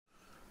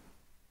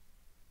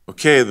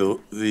Okay,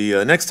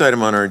 the next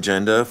item on our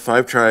agenda,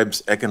 Five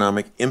Tribes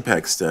Economic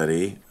Impact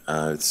Study.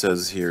 It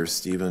says here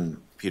Stephen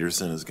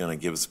Peterson is going to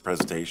give us a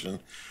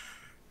presentation,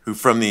 who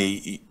from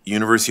the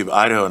University of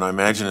Idaho, and I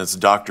imagine it's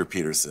Dr.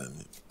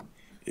 Peterson.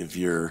 If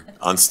you're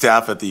on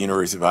staff at the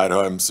University of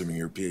Idaho, I'm assuming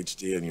you're a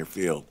PhD in your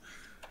field.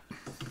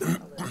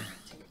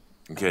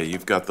 Okay,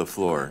 you've got the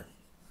floor.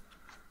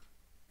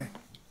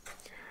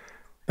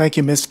 Thank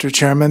you, Mr.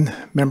 Chairman,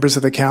 members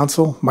of the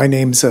council. My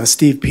name's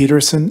Steve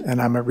Peterson, and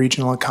I'm a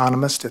regional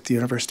economist at the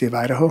University of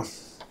Idaho.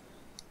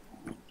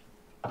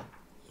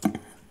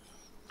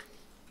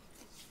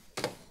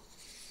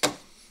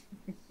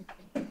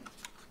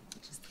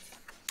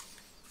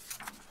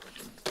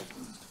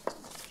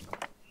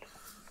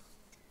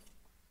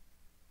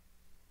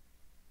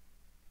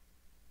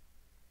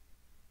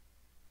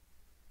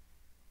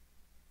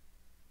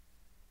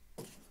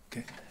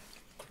 Okay,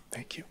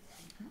 thank you.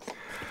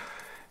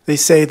 They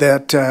say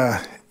that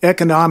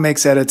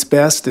economics at its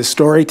best is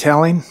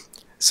storytelling,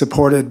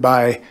 supported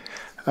by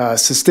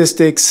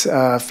statistics,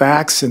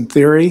 facts, and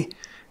theory.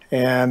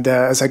 And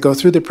as I go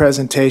through the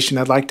presentation,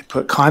 I'd like to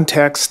put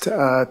context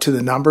to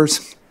the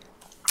numbers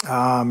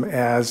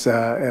as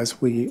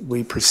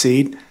we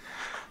proceed.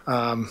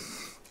 I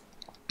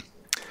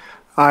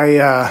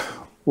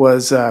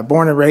was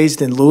born and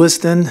raised in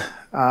Lewiston,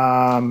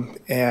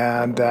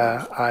 and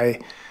I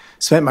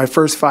spent my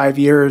first 5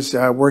 years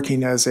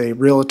working as a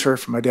realtor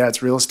for my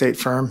dad's real estate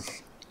firm,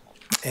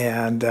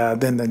 and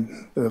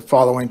then the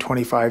following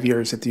 25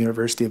 years at the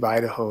University of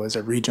Idaho as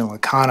a regional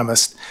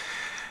economist.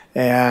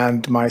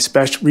 And my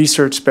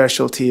research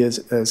specialty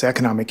is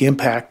economic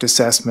impact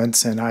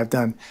assessments, and I've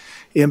done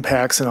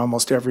impacts in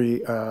almost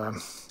every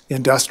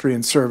industry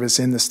and service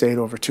in the state,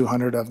 over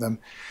 200 of them.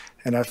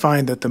 And I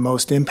find that the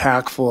most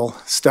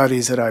impactful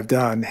studies that I've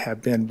done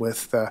have been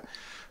with the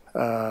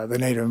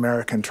Native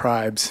American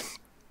tribes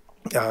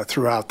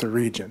throughout the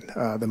region.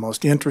 The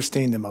most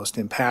interesting, the most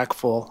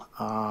impactful,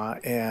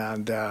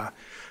 and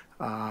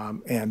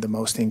the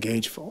most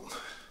engageful.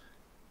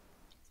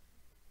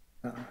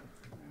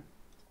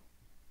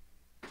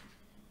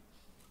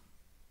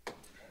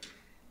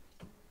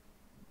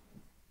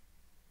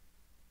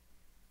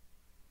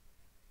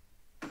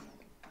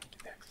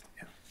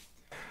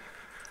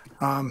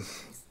 The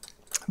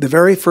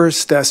very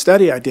first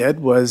study I did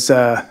was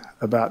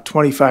about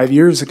 25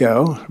 years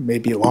ago,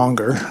 maybe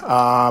longer.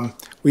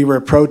 We were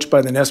approached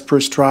by the Nez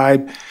Perce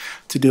Tribe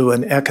to do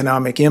an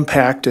economic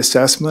impact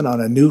assessment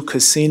on a new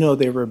casino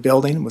they were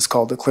building. It was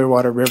called the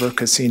Clearwater River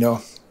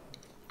Casino,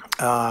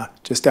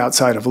 just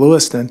outside of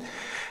Lewiston.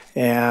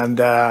 And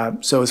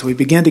so as we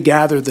began to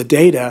gather the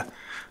data,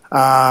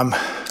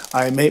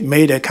 I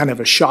made a kind of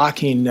a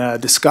shocking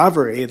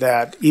discovery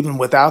that even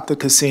without the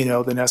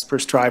casino, the Nez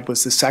Perce Tribe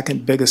was the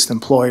second biggest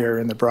employer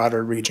in the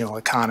broader regional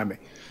economy.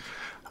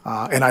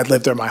 And I'd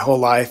lived there my whole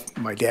life.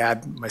 My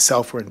dad,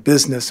 myself were in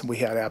business, and we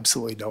had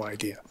absolutely no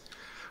idea.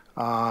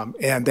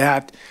 And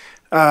that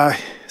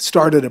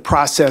started a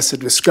process of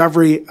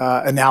discovery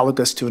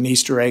analogous to an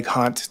Easter egg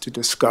hunt to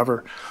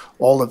discover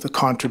all of the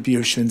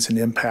contributions and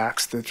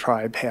impacts the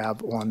tribe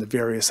have on the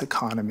various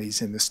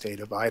economies in the state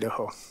of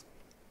Idaho.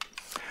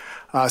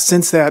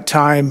 Since that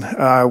time,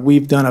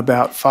 we've done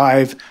about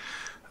 5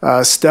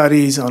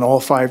 studies on all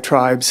 5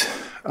 tribes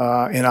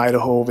in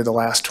Idaho over the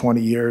last 20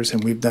 years,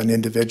 and we've done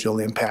individual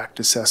impact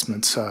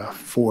assessments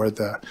for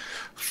the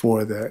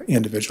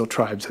individual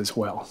tribes as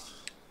well.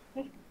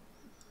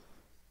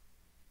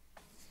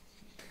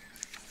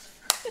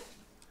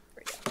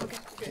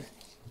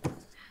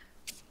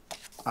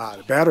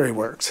 The battery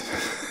works.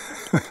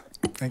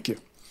 Thank you.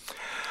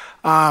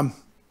 I'd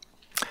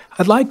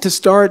like to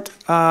start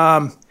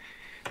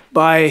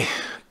by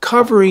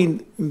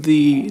covering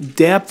the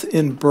depth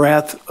and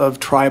breadth of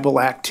tribal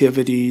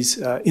activities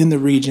in the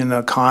region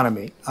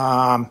economy.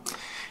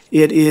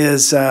 It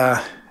is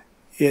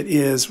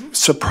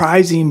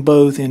surprising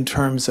both in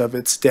terms of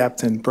its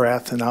depth and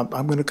breadth, and I'm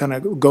going to kind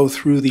of go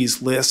through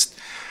these lists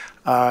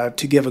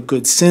to give a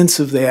good sense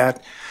of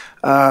that.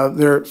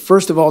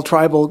 First of all,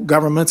 tribal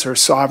governments are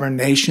sovereign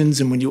nations,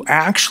 and when you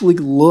actually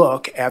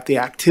look at the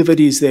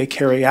activities they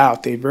carry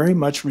out, they very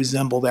much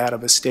resemble that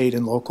of a state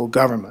and local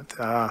government.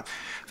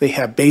 They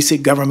have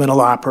basic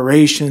governmental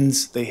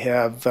operations. They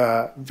have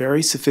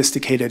very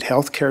sophisticated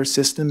healthcare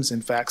systems.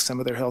 In fact, some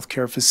of their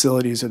healthcare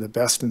facilities are the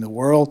best in the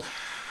world.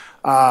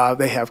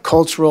 They have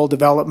cultural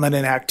development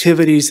and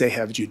activities. They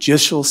have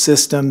judicial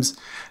systems.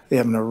 They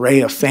have an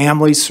array of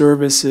family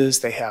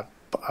services. They have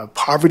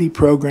poverty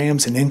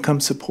programs and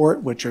income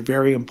support, which are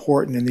very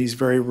important in these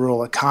very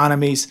rural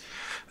economies.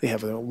 They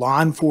have a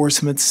law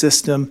enforcement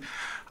system.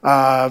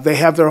 They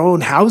have their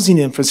own housing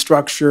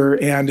infrastructure,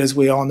 and as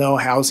we all know,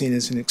 housing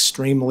is an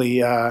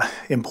extremely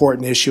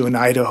important issue in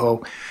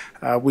Idaho.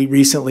 We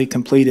recently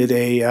completed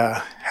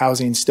a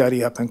housing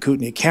study up in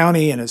Kootenai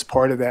County, and as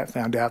part of that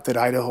found out that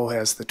Idaho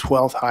has the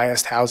 12th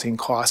highest housing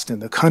cost in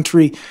the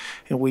country,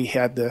 and we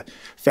had the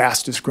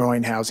fastest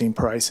growing housing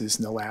prices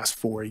in the last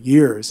 4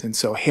 years. And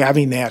so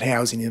having that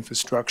housing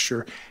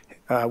infrastructure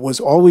was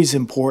always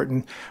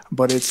important,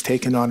 but it's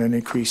taken on an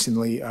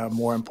increasingly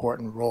more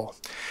important role.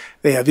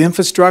 They have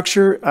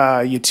infrastructure,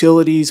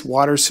 utilities,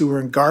 water, sewer,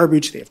 and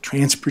garbage. They have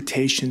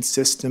transportation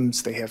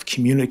systems. They have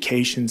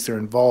communications. They're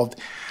involved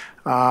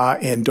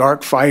in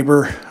dark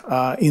fiber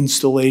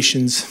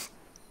installations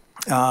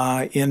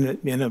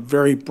in a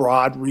very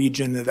broad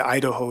region that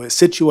Idaho is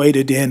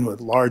situated in, with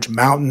large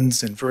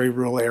mountains and very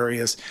rural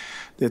areas.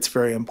 That's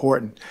very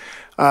important.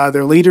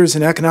 They're leaders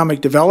in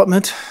economic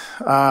development.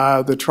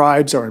 The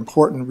tribes are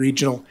important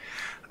regional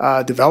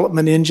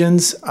development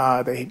engines.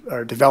 They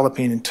are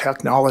developing in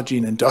technology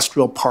and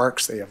industrial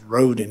parks. They have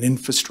road and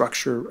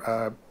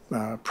infrastructure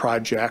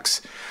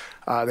projects.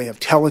 They have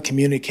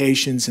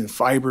telecommunications and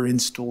fiber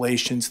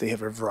installations. They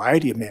have a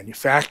variety of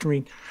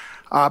manufacturing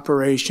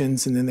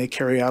operations, and then they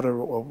carry out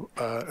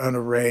an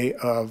array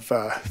of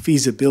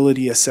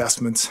feasibility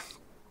assessments.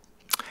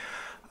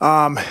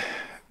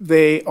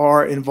 They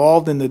are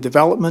involved in the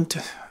development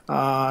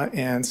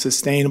and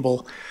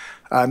sustainable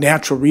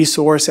natural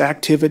resource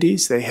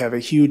activities. They have a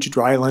huge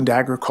dryland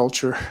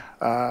agriculture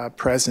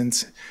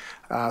presence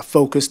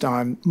focused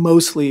on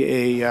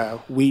mostly a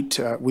wheat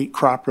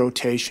crop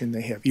rotation.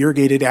 They have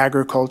irrigated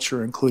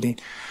agriculture, including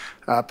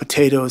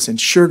potatoes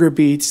and sugar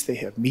beets. They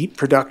have meat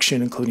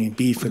production, including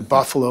beef and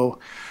buffalo,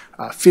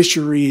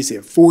 fisheries. They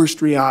have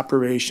forestry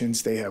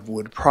operations. They have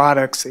wood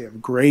products. They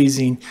have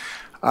grazing.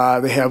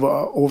 They have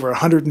over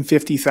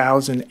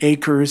 150,000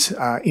 acres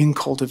in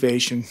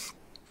cultivation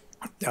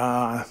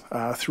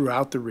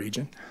throughout the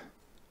region.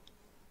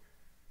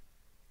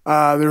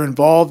 They're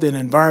involved in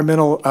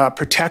environmental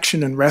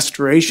protection and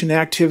restoration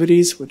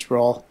activities, which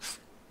we're all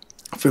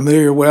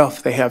familiar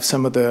with. They have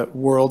some of the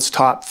world's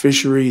top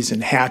fisheries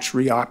and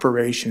hatchery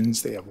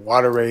operations. They have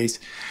waterways,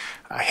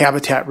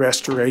 habitat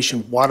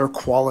restoration, water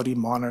quality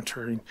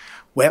monitoring,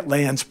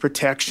 wetlands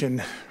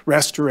protection,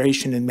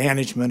 restoration and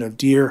management of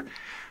deer,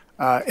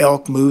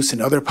 elk, moose, and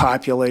other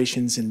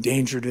populations,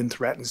 endangered and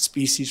threatened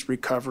species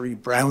recovery,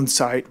 brown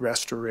site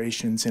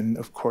restorations, and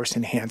of course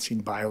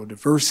enhancing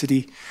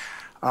biodiversity,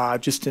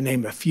 just to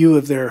name a few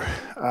of their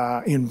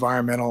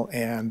environmental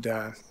and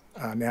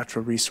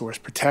natural resource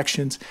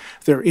protections.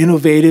 They're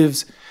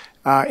innovators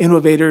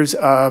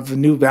of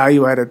new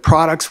value-added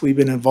products. We've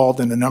been involved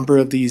in a number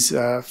of these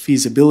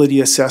feasibility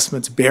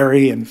assessments,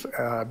 berry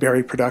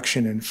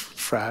production and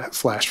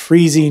flash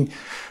freezing,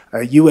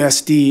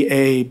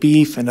 USDA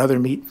beef and other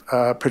meat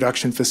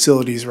production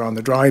facilities are on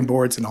the drawing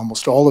boards in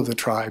almost all of the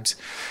tribes.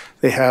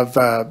 They have,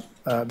 the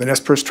Nez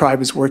Perce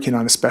tribe is working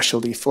on a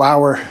specialty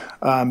flour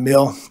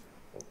mill.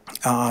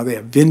 They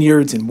have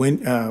vineyards and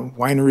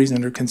wineries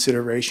under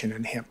consideration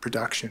and hemp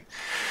production.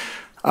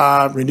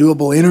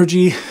 Renewable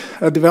energy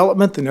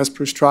development, the Nez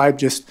Perce tribe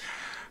just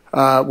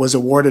was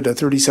awarded a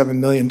 $37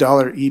 million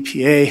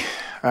EPA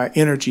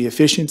energy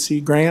efficiency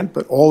grant,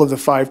 but all of the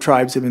 5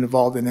 tribes have been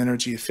involved in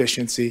energy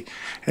efficiency,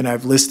 and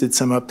I've listed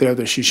some up there.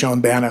 The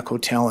Shoshone-Bannock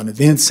Hotel and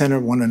Event Center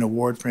won an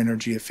award for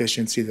energy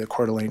efficiency. The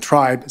Coeur d'Alene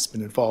tribe has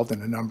been involved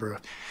in a number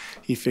of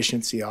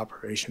efficiency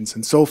operations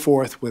and so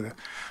forth, with a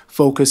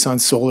focus on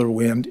solar,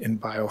 wind, and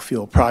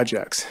biofuel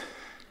projects.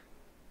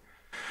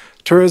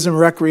 Tourism,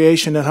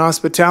 recreation, and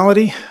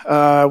hospitality,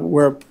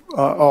 we're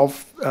all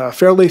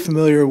fairly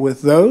familiar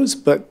with those,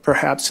 but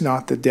perhaps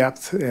not the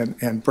depth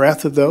and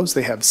breadth of those.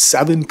 They have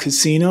 7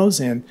 casinos,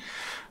 and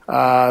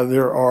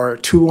there are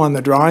 2 on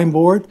the drawing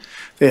board.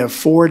 They have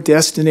 4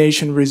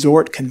 destination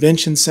resort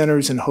convention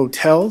centers and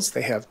hotels.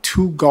 They have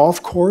 2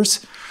 golf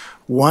courses.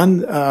 One,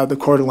 the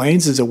Coeur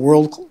d'Alene's, is a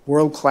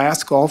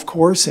world-class golf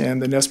course,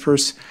 and the Nez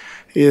Perce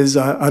is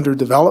under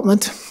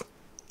development.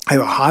 They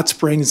have a hot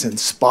springs and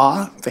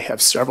spa. They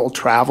have several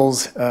travel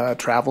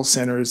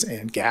centers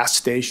and gas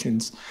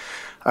stations.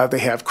 They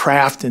have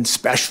craft and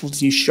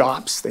specialty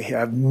shops. They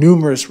have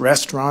numerous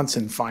restaurants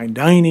and fine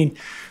dining.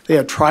 They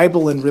have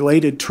tribal and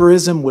related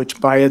tourism, which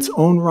by its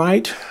own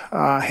right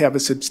have a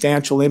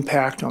substantial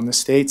impact on the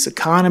state's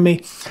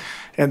economy.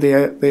 And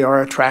they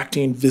are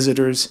attracting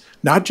visitors,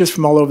 not just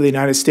from all over the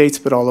United States,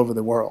 but all over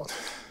the world.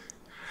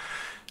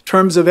 In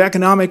terms of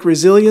economic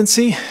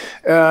resiliency,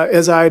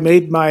 as I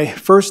made my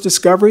first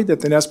discovery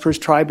that the Nez Perce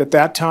tribe at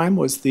that time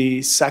was the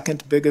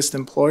 2nd biggest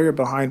employer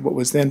behind what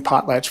was then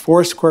Potlatch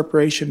Forest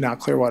Corporation, now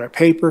Clearwater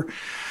Paper,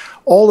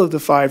 all of the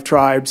 5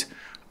 tribes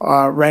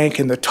rank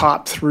in the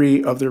top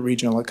 3 of their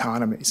regional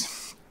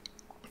economies.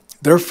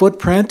 Their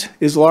footprint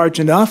is large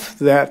enough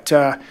that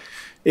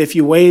if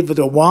you wave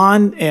the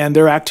wand and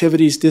their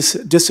activities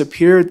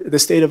disappeared, the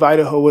state of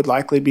Idaho would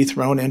likely be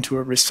thrown into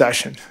a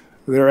recession.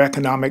 Their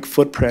economic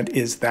footprint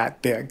is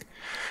that big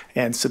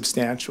and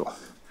substantial.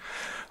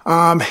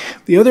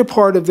 The other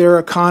part of their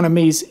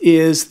economies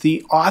is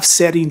the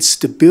offsetting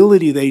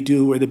stability they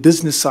do, or the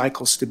business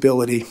cycle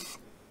stability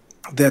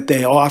that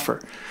they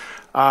offer.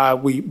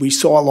 We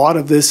saw a lot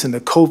of this in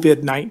the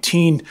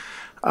COVID-19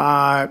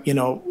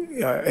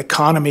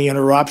 economy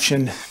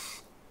interruption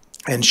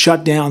and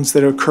shutdowns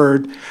that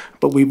occurred,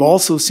 but we've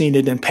also seen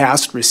it in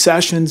past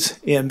recessions,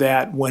 in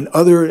that when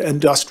other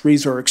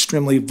industries are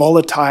extremely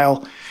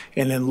volatile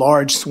and in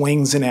large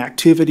swings in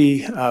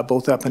activity,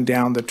 both up and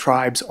down, the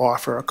tribes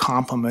offer a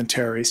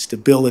complementary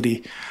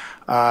stability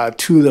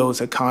to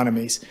those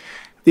economies.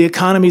 The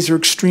economies are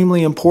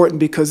extremely important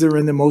because they're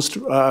in the most,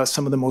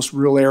 some of the most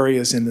rural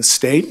areas in the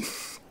state,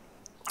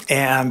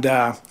 and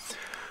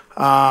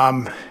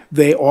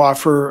they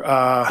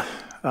offer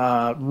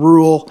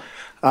rural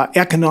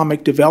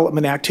economic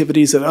development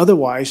activities that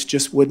otherwise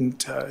just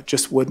wouldn't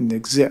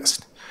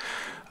exist.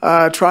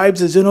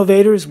 Tribes as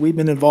innovators, we've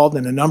been involved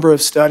in a number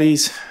of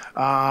studies.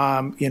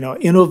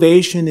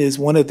 Innovation is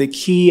one of the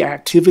key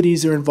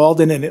activities they're involved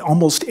in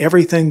almost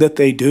everything that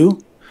they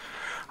do.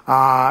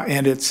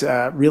 And it's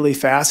really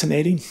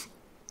fascinating.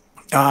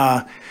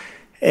 One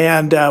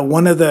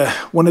of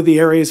the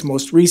areas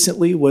most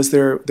recently was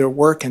their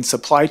work in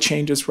supply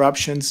chain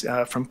disruptions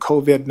from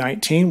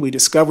COVID-19. We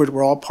discovered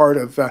we're all part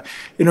of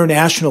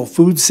international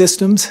food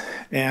systems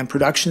and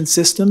production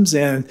systems,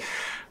 and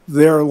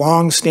their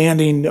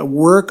long-standing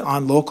work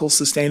on local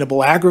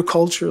sustainable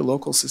agriculture,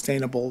 local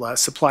sustainable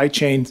supply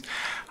chains,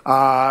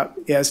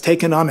 has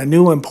taken on a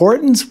new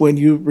importance when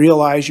you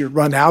realize you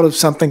run out of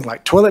something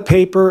like toilet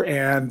paper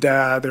and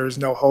there's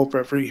no hope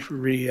of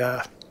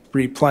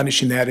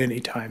replenishing that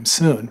anytime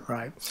soon,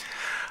 right?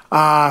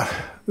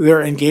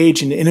 They're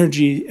engaged in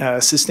energy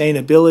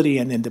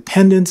sustainability and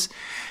independence,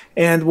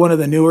 and one of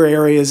the newer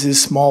areas is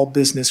small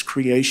business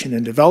creation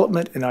and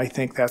development, and I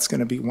think that's going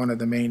to be one of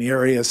the main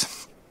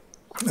areas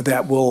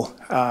that will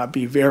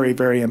be very,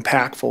 very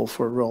impactful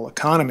for rural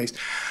economies.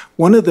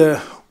 One of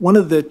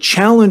the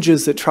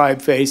challenges that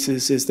tribe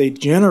faces is they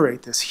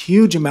generate this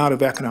huge amount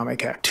of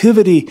economic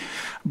activity,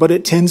 but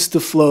it tends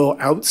to flow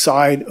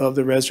outside of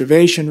the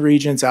reservation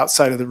regions,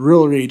 outside of the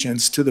rural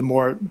regions, to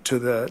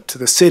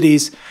the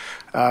cities.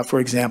 For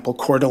example,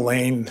 Coeur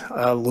d'Alene,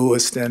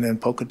 Lewiston, and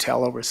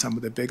Pocatello were some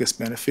of the biggest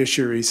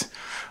beneficiaries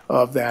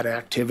of that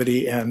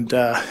activity, and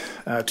to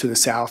the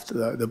south,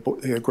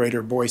 the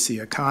greater Boise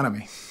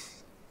economy.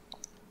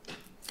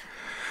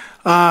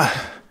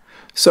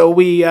 So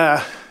we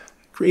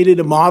created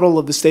a model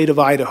of the state of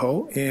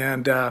Idaho,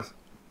 and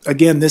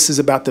again, this is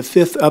about the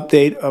 5th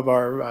update of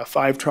our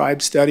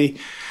 5-tribe study.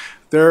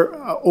 Their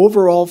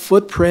overall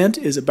footprint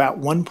is about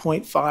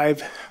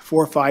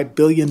 $1.545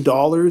 billion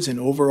in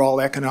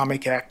overall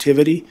economic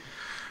activity.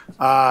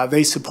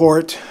 They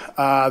support,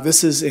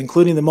 this is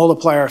including the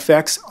multiplier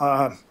effects,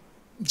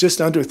 just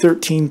under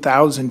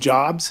 13,000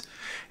 jobs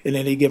in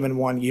any given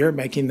 1 year,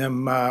 making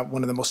them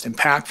one of the most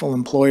impactful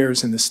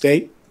employers in the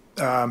state.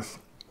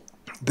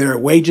 Their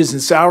wages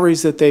and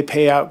salaries that they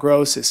pay out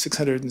gross is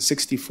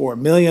 $664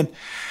 million.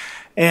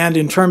 And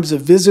in terms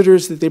of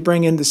visitors that they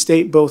bring into the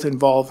state, both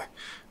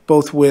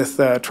with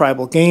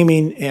tribal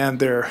gaming and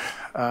their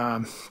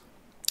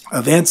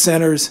event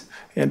centers,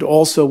 and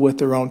also with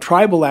their own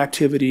tribal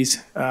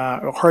activities,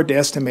 hard to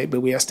estimate,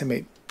 but we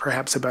estimate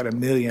perhaps about 1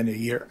 million a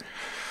year.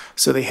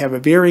 So they have a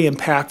very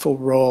impactful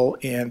role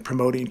in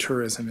promoting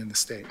tourism in the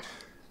state.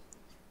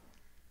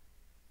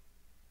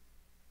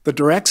 The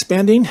direct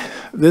spending,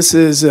 this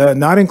is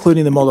not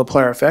including the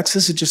multiplier effects.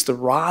 This is just the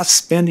raw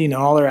spending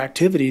on all their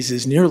activities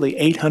is nearly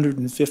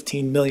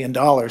 $815 million.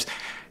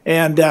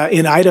 And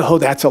in Idaho,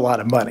 that's a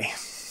lot of money.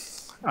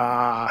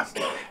 So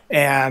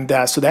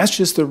that's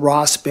just the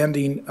raw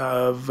spending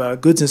of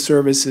goods and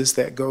services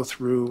that go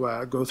through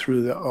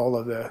all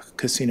of the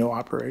casino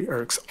or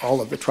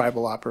all of the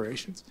tribal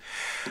operations.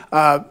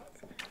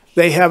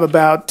 They have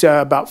about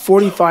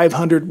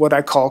 4,500 what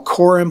I call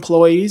core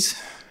employees.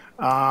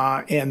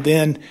 And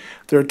then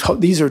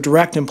these are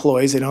direct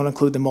employees. They don't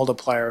include the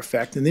multiplier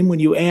effect. And then when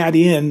you add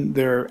in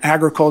their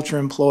agriculture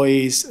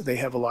employees, they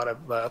have a lot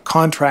of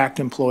contract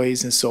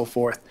employees and so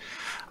forth.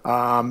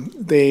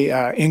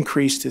 They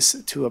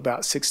increased to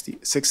about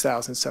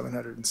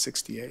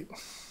 6,768.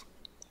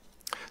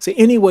 So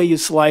any way you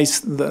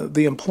slice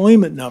the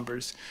employment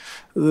numbers,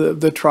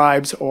 the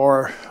tribes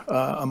are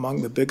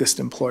among the biggest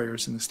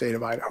employers in the state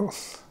of Idaho.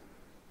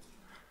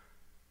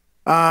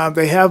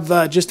 They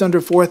have just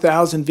under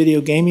 4,000 video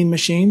gaming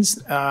machines,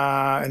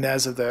 and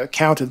as of the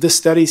count of this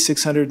study,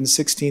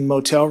 616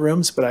 motel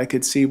rooms, but I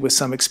could see with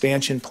some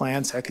expansion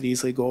plans, I could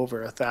easily go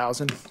over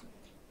 1,000.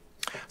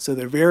 So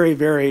they're very,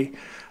 very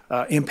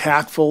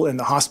impactful in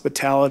the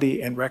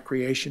hospitality and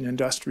recreation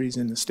industries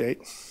in the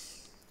state.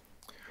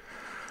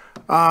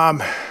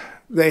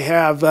 They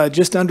have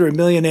just under 1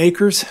 million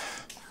acres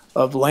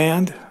of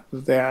land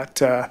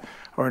that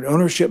are in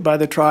ownership by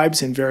the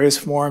tribes in various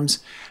forms.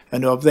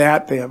 And of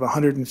that, they have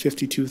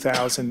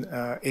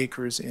 152,000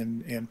 acres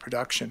in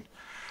production.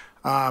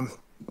 I'd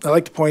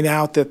like to point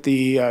out that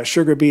the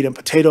sugar beet and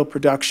potato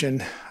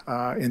production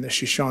in the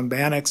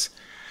Shoshone-Bannock's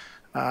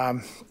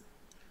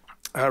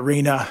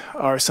arena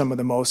are some of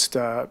the most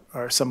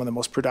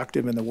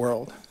productive in the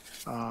world,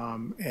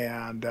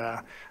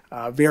 and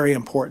very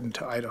important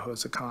to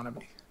Idaho's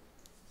economy.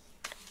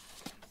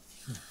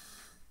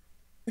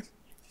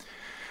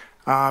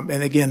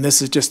 And again, this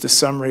is just a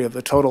summary of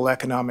the total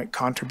economic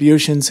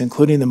contributions,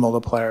 including the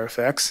multiplier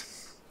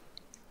effects.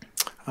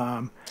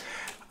 And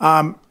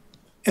I'd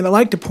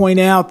like to point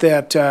out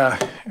that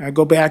I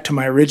go back to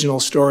my original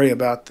story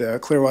about the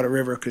Clearwater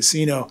River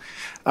Casino.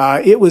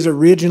 It was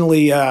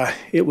originally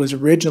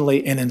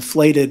an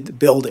inflated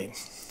building,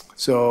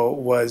 so it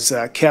was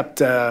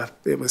kept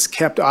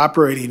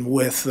operating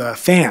with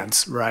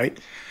fans, right?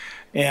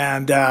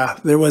 And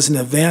there was an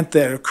event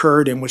that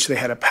occurred in which they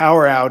had a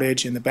power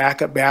outage, and the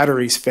backup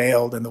batteries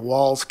failed, and the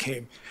walls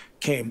came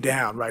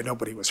down. Right,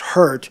 nobody was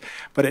hurt,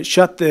 but it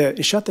shut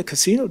the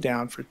casino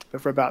down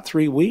for about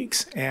 3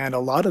 weeks, and a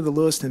lot of the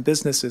Lewiston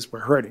businesses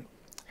were hurting.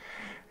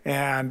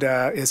 And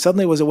it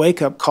suddenly was a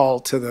wake-up call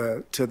to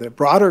the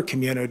broader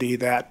community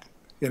that,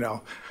 you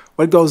know,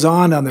 what goes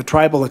on the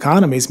tribal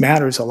economies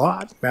matters a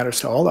lot,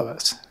 matters to all of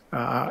us,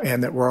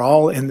 and that we're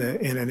all in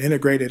an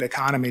integrated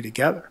economy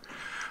together.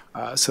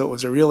 So it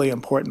was a really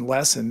important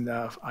lesson,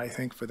 I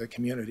think, for the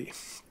community.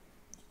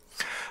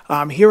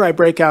 Here I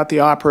break out the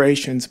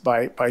operations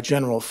by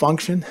general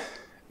function,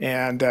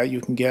 and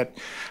you can get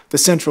the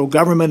central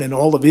government and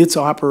all of its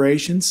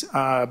operations,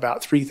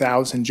 about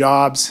 3,000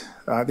 jobs.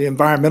 The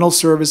environmental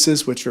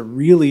services, which are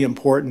really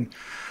important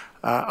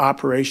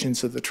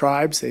operations of the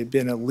tribes. They've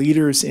been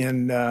leaders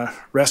in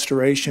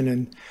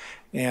restoration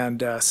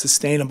and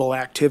sustainable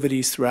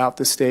activities throughout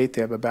the state.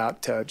 They have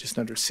about just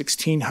under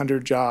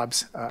 1,600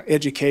 jobs.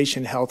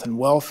 Education, health, and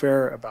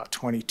welfare, about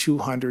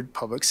 2,200.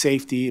 Public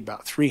safety,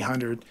 about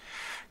 300.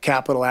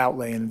 Capital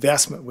outlay and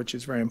investment, which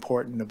is very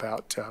important,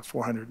 about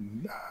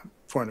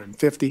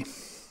 450.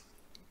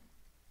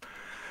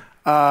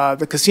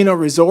 The casino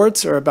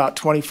resorts are about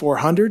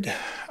 2,400.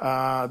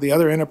 The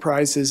other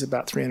enterprises,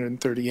 about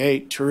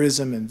 338.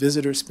 Tourism and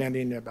visitor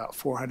spending, about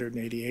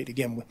 488.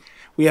 Again,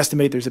 we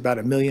estimate there's about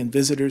 1 million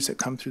visitors that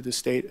come through the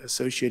state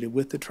associated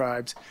with the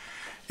tribes.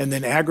 And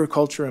then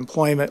agriculture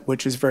employment,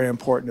 which is very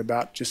important,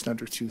 about just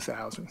under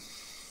 2,000.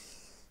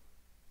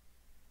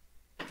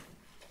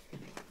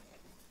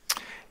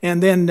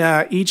 And then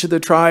each of the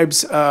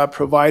tribes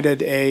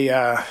provided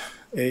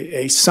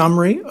a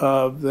summary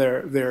of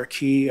their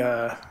key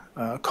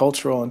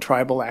cultural and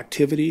tribal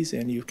activities,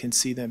 and you can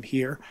see them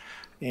here,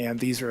 and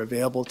these are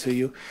available to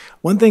you.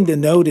 One thing to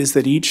note is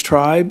that each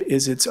tribe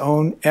is its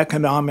own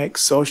economic,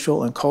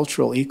 social, and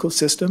cultural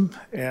ecosystem,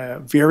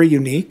 very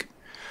unique.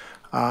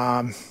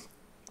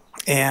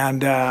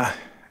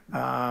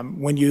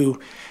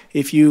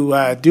 If you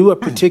do a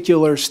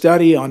particular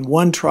study on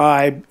one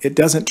tribe, it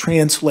doesn't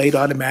translate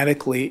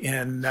automatically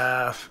in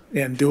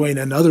doing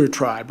another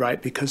tribe,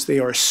 right? Because they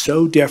are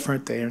so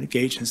different, they are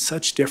engaged in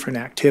such different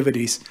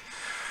activities.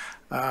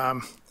 I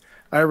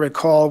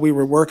recall we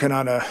were working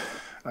on an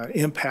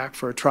impact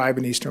for a tribe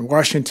in eastern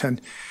Washington,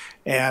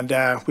 and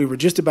we were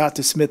just about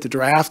to submit the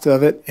draft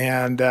of it,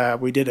 and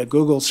we did a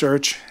Google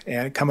search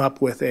and come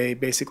up with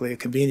basically a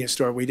convenience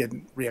store we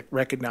didn't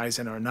recognize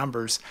in our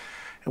numbers.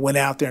 And went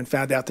out there and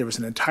found out there was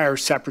an entire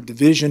separate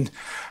division,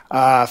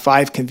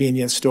 5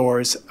 convenience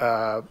stores,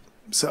 a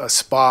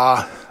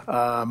spa,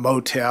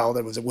 motel.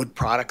 There was a wood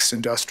products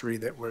industry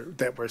that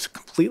was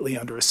completely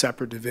under a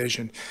separate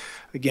division.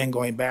 Again,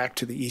 going back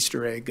to the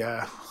Easter egg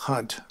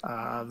hunt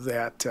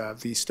that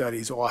these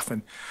studies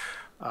often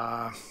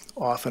are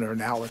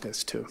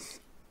analogous to.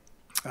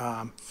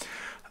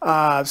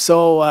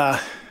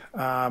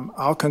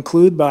 I'll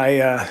conclude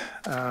by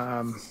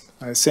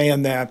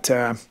saying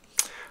that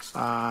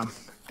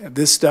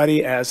this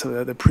study, as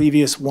the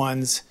previous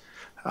ones,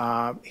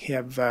 have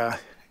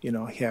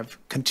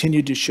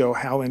continued to show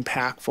how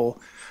impactful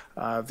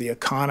the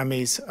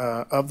economies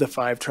of the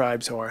 5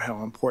 tribes are,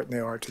 how important they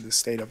are to the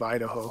state of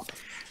Idaho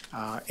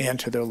and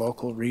to their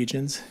local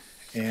regions.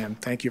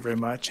 And thank you very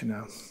much, and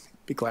I'll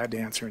be glad to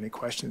answer any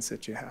questions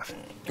that you have.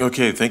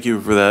 Okay, thank you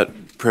for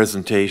that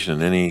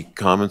presentation. Any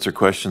comments or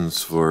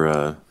questions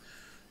for,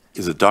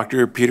 is it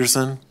Dr.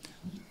 Peterson?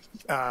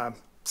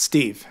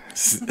 Steve.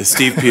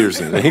 Steve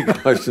Peterson. Any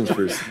questions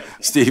for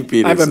Steve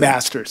Peterson? I have a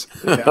master's.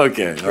 Yeah.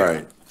 Okay, all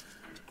right.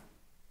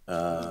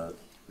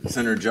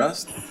 Senator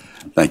Just?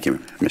 Thank you,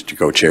 Mr.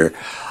 Co-Chair.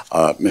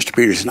 Mr.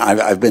 Peterson,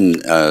 I've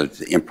been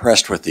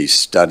impressed with these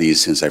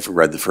studies since I've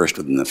read the first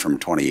one from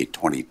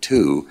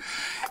 2022,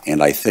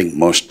 and I think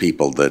most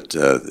people that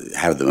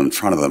have them in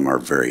front of them are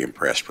very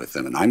impressed with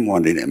them. And I'm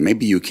wondering, and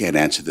maybe you can't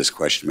answer this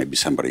question, maybe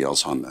somebody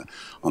else on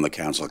the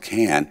council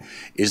can,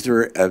 is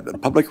there a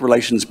public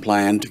relations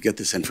plan to get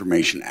this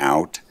information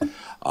out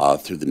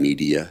through the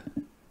media?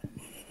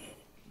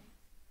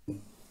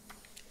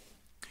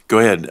 Go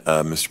ahead,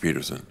 Mr.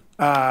 Peterson.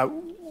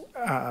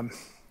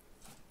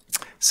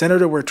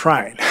 Senator, we're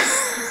trying.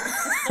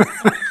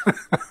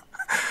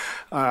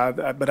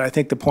 But I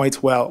think the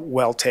point's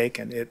well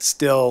taken. It's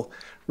still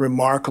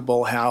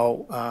remarkable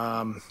how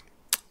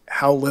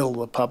little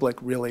the public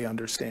really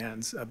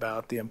understands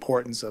about the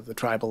importance of the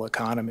tribal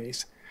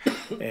economies.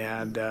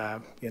 And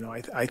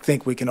I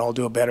think we can all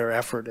do a better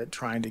effort at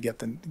trying to get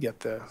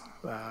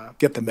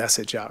the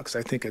message out, because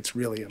I think it's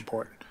really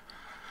important.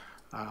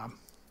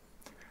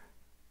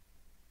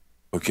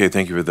 Okay,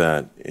 thank you for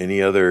that.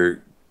 Any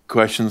other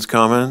questions,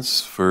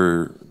 comments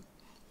for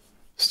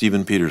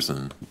Stephen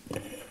Peterson?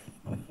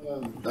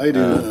 I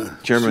do.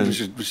 Chairman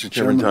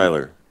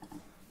Tyler.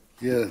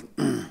 Yeah.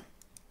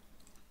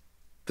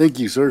 Thank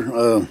you, sir.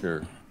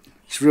 Sure.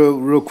 Just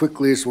real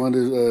quickly, I just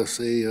wanted to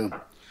say,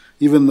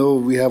 even though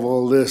we have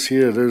all this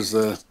here, there's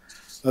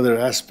other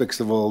aspects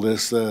of all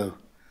this,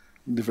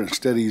 different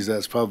studies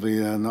that's probably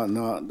not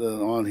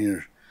on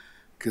here,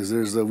 because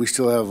there's we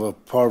still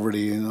have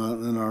poverty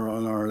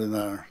amongst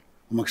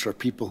our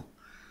people.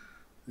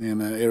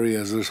 In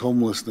areas, there's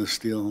homelessness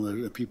still.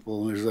 There's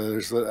people.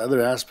 There's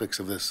other aspects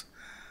of this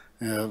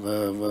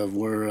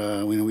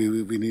where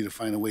we need to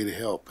find a way to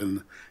help,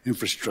 and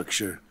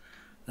infrastructure,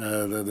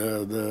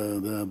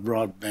 the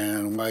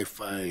broadband,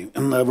 Wi-Fi.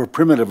 We're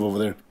primitive over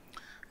there,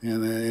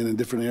 and in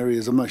different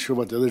areas. I'm not sure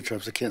about the other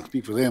tribes. I can't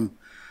speak for them,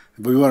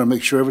 but we want to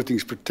make sure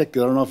everything's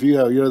protected. I don't know if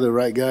you're the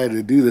right guy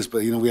to do this,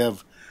 but we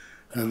have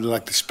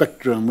like the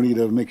spectrum. We need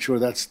to make sure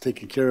that's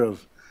taken care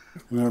of.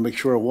 We want to make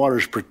sure our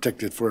water's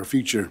protected for our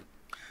future.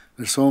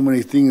 There's so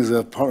many things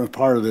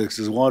part of this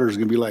is water is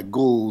going to be like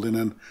gold, and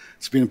then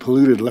it's being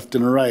polluted left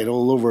and right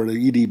all over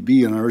the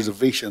EDB on our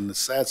reservation. It's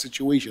a sad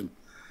situation.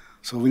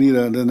 So we need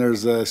then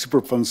there's a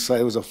Superfund site.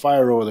 There was a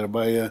fire over there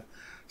by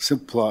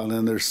Simplot, and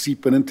then they're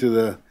seeping into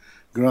the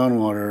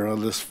groundwater.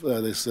 This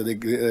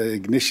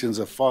ignitions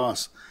of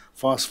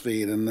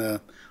phosphate, and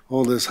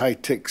all this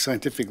high-tech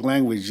scientific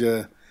language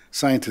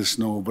scientists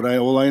know. But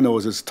all I know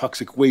is it's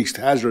toxic waste,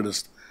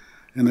 hazardous,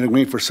 and they're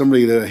waiting for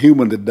a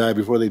human to die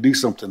before they do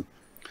something.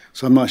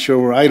 So I'm not sure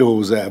where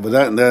Idaho's at, but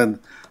I'm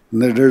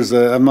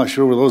not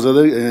sure where those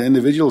other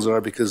individuals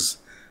are, because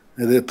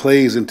it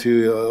plays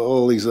into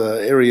all these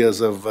areas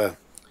of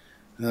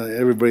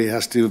everybody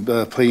has to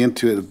play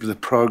into it, the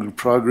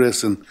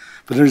progress,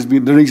 but there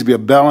needs to be a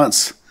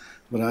balance.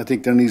 But I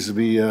think there needs to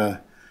be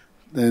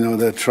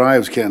the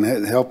tribes can't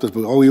help us,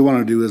 but all we want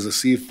to do is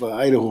see if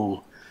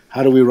Idaho,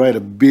 how do we write a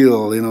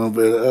bill?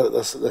 But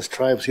us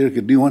tribes here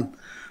could do one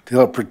to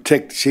help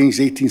change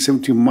the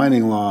 1872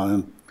 mining law,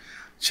 and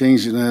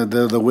change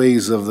the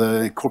ways of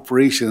the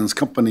corporations,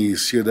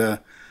 companies should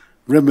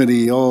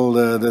remedy all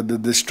the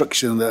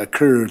destruction that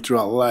occurred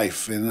throughout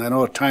life. And I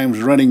know time's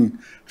running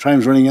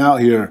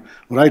out here.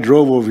 But I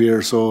drove over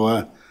here, so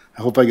I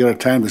hope I get a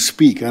time to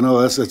speak. I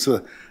know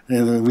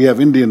we have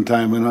Indian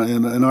time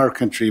in our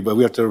country, but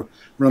we have to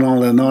run all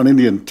the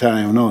non-Indian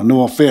time.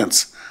 No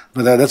offense,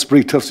 but that's a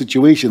pretty tough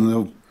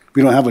situation.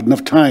 We don't have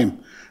enough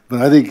time.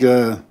 But I think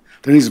there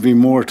needs to be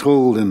more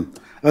told, and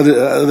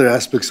other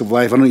aspects of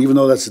life. I don't even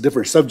know that's a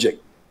different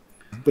subject,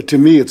 but to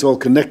me, it's all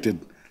connected.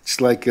 It's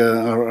like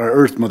our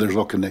Earth Mother's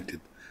all connected.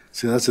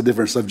 See, that's a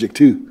different subject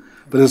too.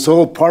 But it's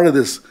all part of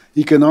this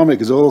economic.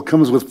 It all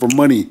comes for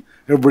money.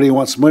 Everybody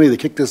wants money. They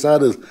kicked us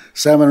out of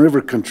Salmon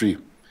River country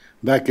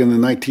back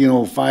in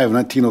 1905,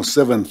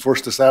 1907.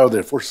 Forced us out of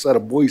there. Forced us out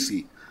of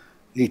Boise,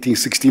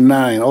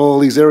 1869. All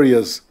these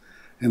areas,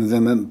 and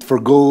then for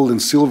gold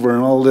and silver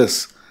and all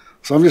this.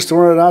 So I'm just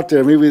throwing it out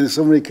there. Maybe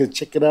somebody could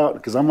check it out,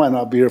 because I might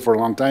not be here for a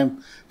long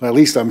time, but at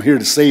least I'm here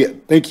to say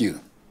it. Thank you.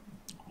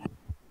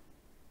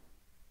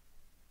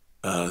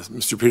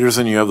 Mr.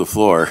 Peterson, you have the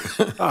floor.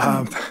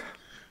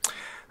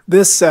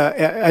 This,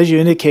 as you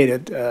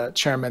indicated,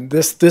 Chairman,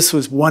 this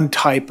was one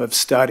type of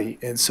study,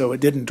 and so it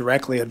didn't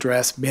directly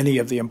address many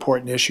of the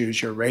important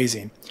issues you're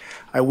raising.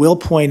 I will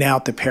point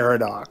out the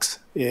paradox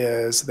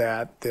is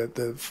that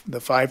the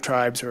five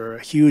tribes are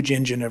a huge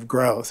engine of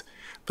growth,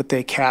 but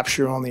they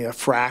capture only a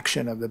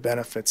fraction of the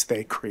benefits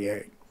they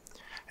create.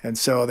 And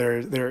so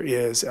there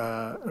is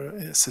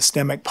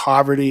systemic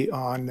poverty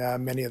on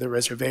many of the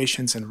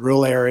reservations in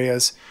rural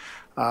areas.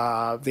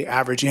 The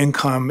average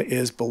income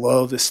is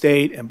below the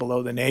state and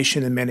below the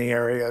nation in many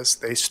areas.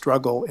 They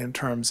struggle in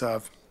terms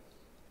of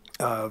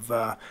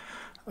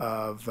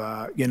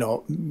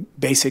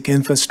basic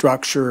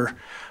infrastructure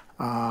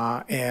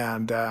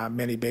and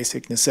many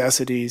basic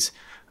necessities.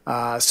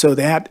 So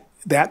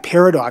that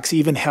paradox,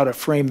 even how to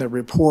frame the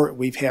report,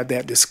 we've had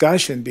that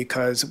discussion,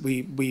 because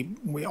we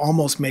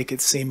almost make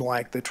it seem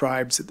like the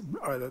tribes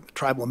or the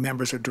tribal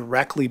members are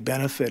directly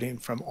benefiting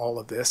from all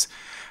of this.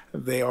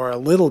 They are a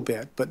little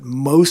bit, but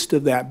most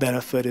of that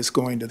benefit is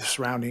going to the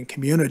surrounding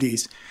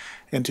communities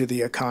and to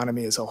the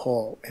economy as a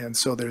whole. And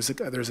so there's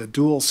a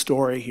dual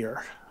story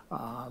here,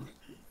 a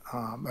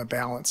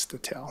balance to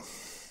tell.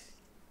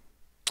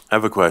 I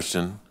have a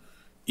question.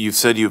 You've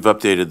said you've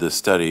updated this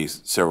study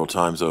several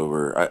times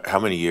over. How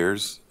many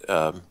years?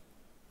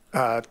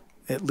 At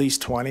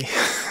least 20.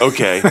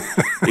 Okay.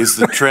 Is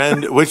the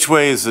trend, which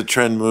way is the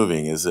trend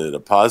moving? Is it a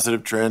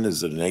positive trend?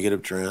 Is it a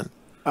negative trend?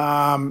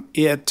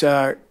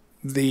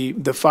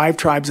 The five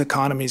tribes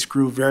economies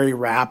grew very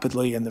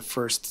rapidly in the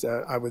first,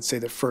 I would say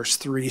the first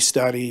three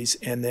studies,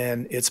 and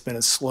then it's been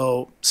a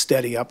slow,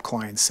 steady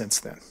upcline since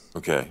then.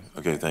 Okay.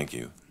 Okay, thank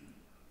you.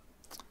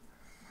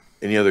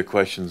 Any other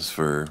questions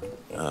for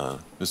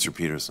Mr.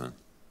 Peterson?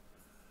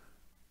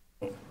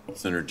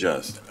 Senator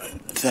Just.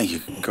 Thank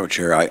you,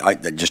 Co-Chair. I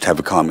just have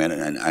a comment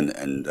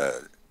and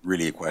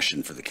really a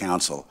question for the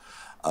council.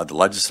 The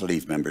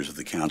legislative members of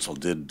the council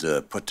did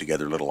put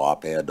together a little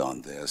op-ed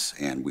on this,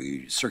 and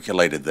we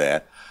circulated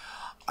that.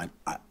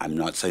 I'm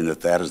not saying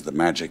that is the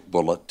magic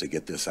bullet to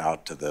get this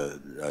out to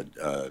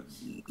the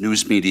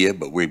news media,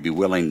 but we'd be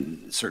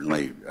willing,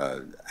 certainly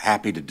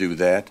happy to do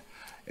that.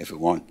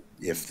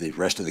 if the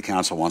rest of the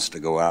council wants to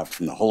go out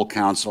from the whole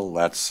council,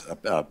 that's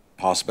a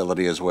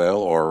possibility as well,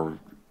 or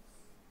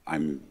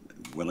I'm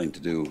willing to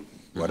do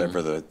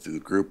whatever the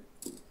group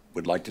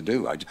would like to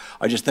do. I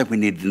just think we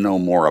need to know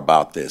more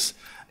about this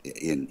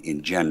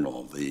in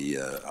general, the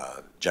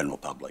general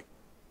public.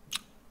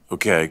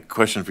 Okay,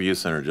 question for you,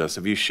 Senator Just.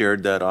 Have you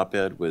shared that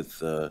op-ed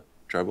with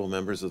tribal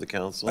members of the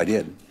council? I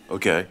did.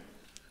 Okay.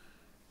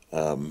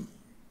 I'm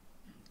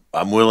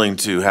willing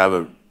to have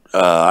a,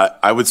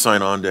 I would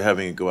sign on to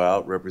having it go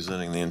out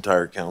representing the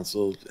entire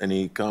council.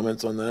 Any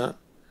comments on that?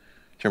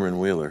 Chairman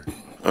Wheeler.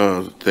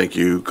 Thank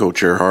you,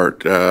 Co-Chair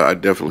Hart. I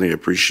definitely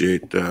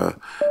appreciate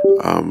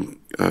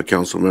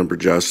Councilmember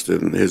Just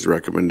and his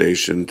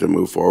recommendation to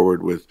move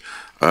forward with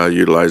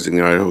utilizing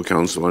the Idaho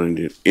Council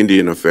on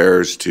Indian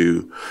Affairs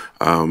to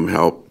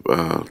help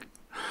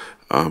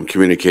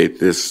communicate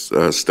this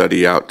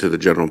study out to the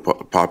general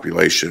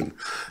population.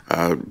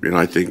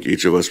 I think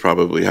each of us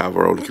probably have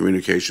our own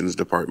communications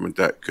department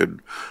that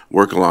could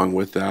work along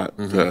with that.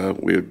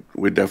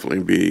 We'd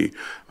definitely be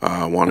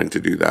wanting to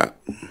do that.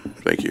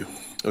 Thank you.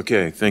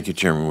 Okay, thank you,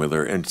 Chairman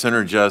Wheeler. And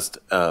Senator Just,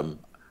 I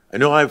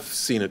know I've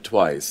seen it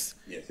twice.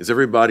 Yes. Is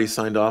everybody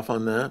signed off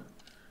on that?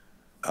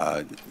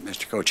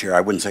 Mr. Co-Chair,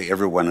 I wouldn't say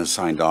everyone has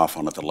signed off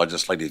on it. The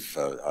legislative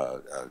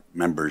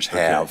members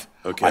have.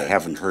 Okay. I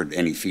haven't heard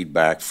any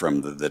feedback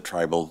from the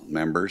tribal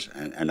members,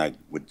 and I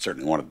would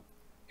certainly want to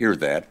hear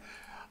that.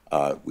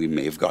 We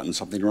may have gotten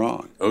something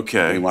wrong.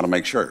 Okay. We want to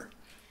make sure.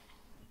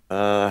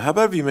 How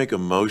about if you make a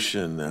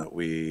motion that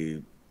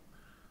we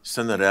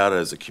send that out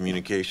as a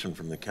communication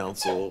from the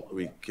council?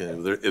 We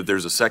can, if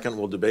there's a second,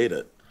 we'll debate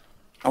it.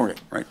 All right,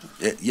 right.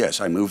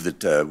 Yes, I move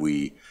that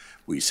we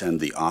send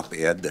the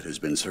op-ed that has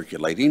been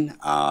circulating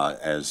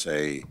as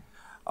a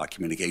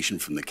communication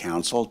from the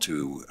council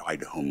to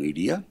Idaho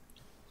media.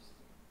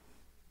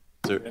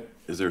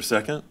 Is there a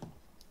second?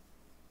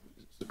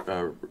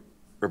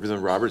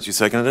 Representative Roberts, you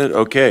seconded it?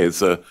 Okay,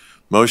 it's a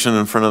motion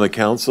in front of the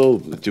council.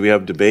 Do we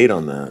have debate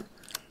on that?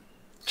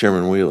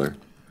 Chairman Wheeler.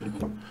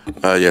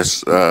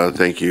 Yes,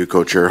 thank you,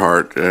 Co-Chair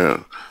Hart.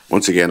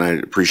 Once again, I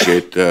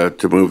appreciate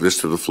to move this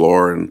to the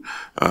floor and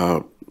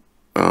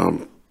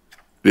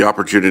the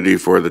opportunity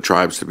for the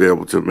tribes to be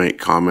able to make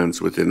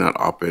comments within that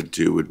op-ed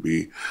too would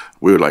be,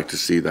 we would like to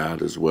see that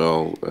as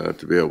well,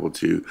 to be able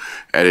to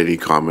add any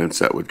comments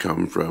that would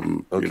come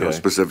from,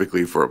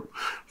 specifically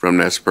from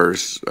Nez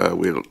Perce.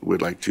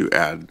 We'd like to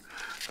add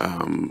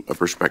a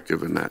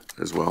perspective in that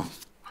as well.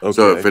 Okay.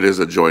 So if it is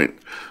a joint,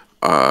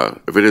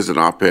 if it is an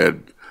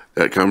op-ed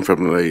that come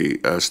from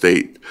the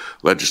state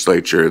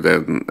legislature,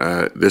 then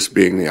this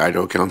being the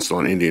Idaho Council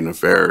on Indian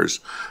Affairs,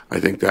 I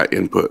think that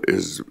input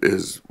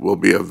will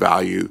be of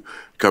value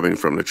coming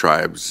from the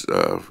tribes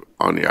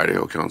on the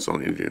Idaho Council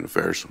on Indian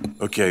Affairs.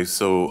 Okay,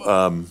 so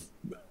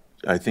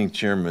I think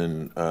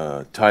Chairman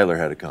Tyler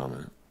had a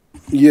comment.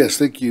 Yes,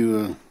 thank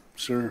you,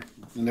 sir,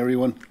 and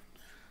everyone.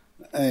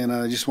 And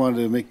I just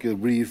wanted to make a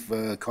brief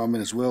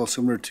comment as well,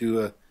 similar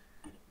to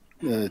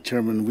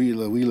Chairman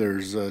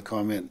Wheeler's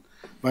comment.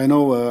 I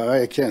know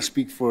I can't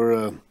speak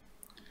for,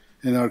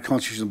 in our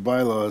constitution and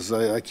bylaws,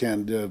 I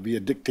can't be a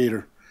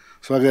dictator.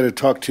 So I got to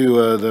talk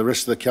to the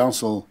rest of the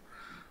council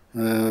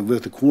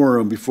with the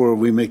quorum before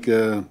we make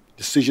a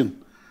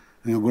decision.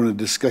 And we're going to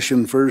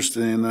discussion first.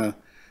 And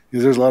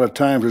there's a lot of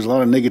times, there's a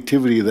lot of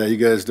negativity that you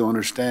guys don't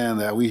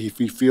understand, that we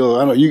feel,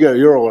 I know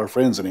you're all our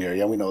friends in here,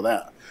 yeah, we know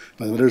that.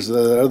 But there's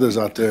others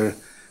out there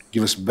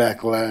give us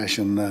backlash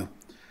and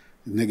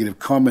negative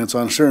comments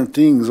on certain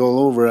things all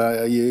over.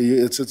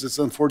 It's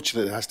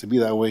unfortunate it has to be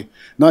that way,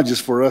 not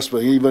just for us,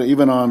 but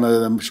even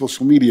on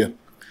social media,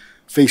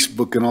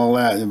 Facebook and all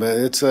that. But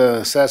it's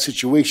a sad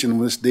situation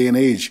in this day and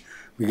age.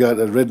 We got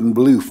red and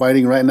blue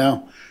fighting right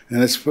now,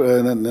 and it's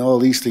and all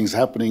these things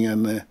happening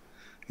in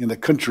the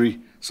country.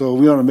 So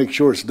we want to make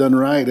sure it's done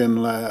right,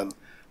 and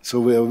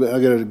so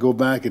I got to go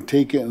back and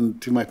take it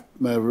and to my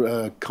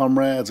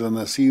comrades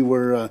and see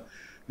where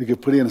we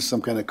could put in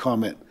some kind of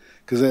comment.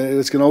 Because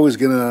it's always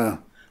going to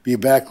be a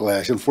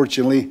backlash.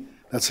 Unfortunately,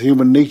 that's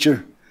human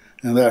nature,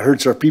 and that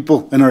hurts our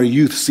people, and our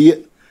youth see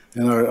it,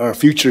 and our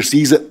future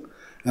sees it.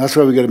 And that's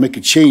why we got to make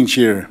a change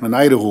here in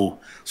Idaho,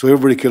 so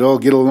everybody could all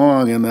get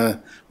along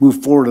and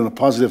move forward in a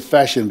positive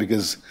fashion.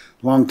 Because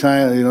long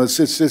time,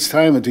 it's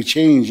time to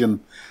change, and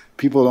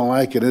people don't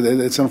like it.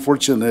 It's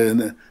unfortunate,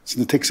 and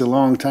it takes a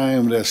long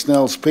time, at a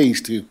snail's pace,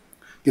 to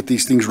get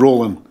these things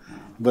rolling.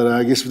 But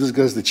I guess this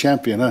guy's the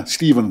champion, huh?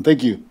 Stephen,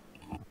 thank you.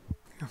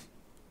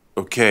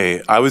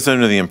 Okay, I was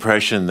under the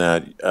impression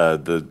that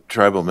the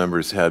tribal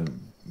members had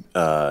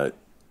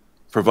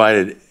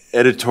provided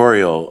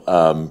editorial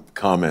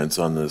comments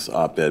on this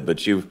op-ed,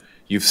 but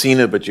you've seen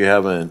it, but you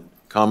haven't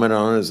commented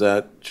on it. Is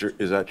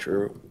that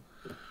true?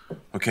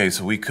 Okay,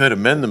 so we could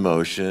amend the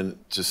motion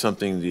to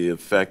something to the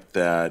effect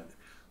that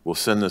we'll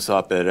send this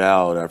op-ed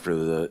out after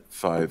the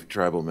 5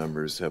 tribal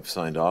members have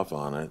signed off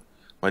on it.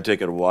 Might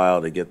take it a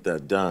while to get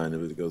that done.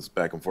 It goes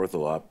back and forth a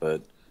lot,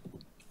 but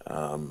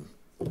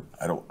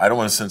I don't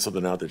want to send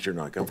something out that you're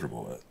not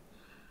comfortable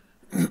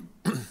with.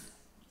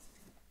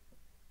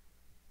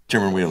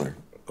 Chairman Wheeler.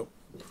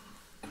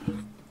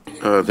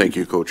 Thank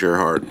you, Co-Chair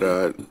Hart.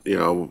 You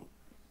know,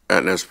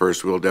 at Nez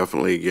Perce, we'll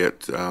definitely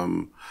get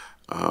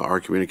our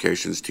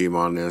communications team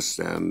on this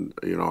and,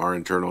 you know, our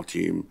internal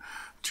team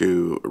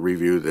to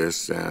review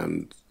this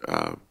and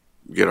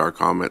get our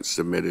comments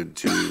submitted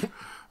to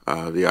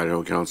the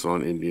Idaho Council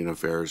on Indian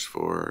Affairs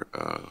for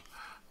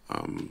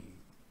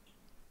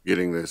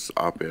getting this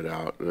op-ed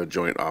out, the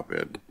joint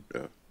op-ed.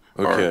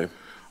 Okay.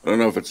 I don't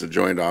know if it's a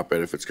joint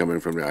op-ed, if it's coming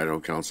from the Idaho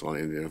Council on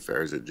Indian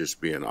Affairs, it'd just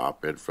be an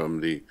op-ed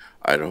from the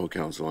Idaho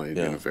Council on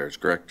Indian Affairs,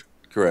 correct?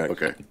 Correct.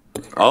 Okay.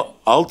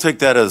 I'll take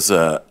that as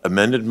a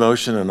amended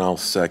motion and I'll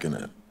second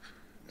it.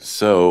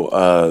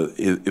 So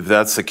if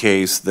that's the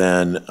case,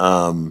 then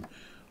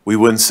we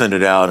wouldn't send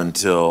it out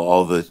until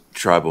all the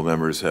tribal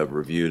members have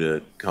reviewed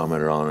it,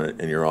 commented on it,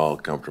 and you're all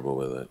comfortable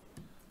with it.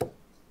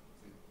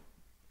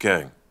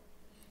 Okay.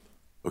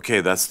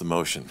 Okay, that's the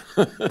motion.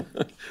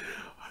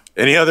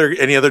 Any other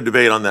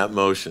debate on that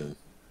motion?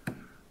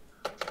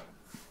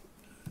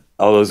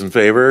 All those in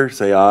favor,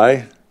 say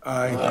aye.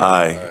 Aye.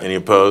 Aye. Any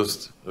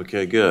opposed?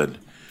 Okay, good.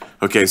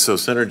 Okay, so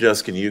Senator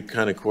Jess, can you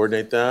kind of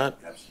coordinate that?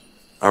 Yes.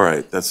 All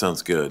right, that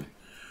sounds good.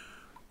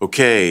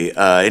 Okay,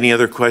 any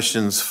other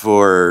questions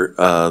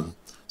for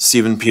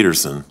Stephen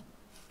Peterson?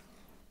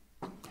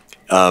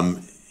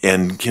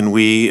 And can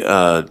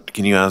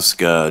you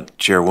ask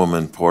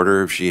Chairwoman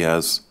Porter if she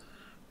has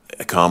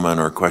a comment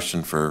or a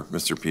question for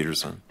Mr.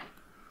 Peterson?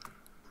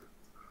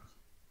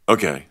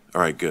 Okay,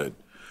 all right, good.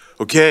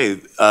 Okay,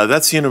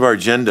 that's the end of our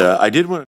agenda. I did want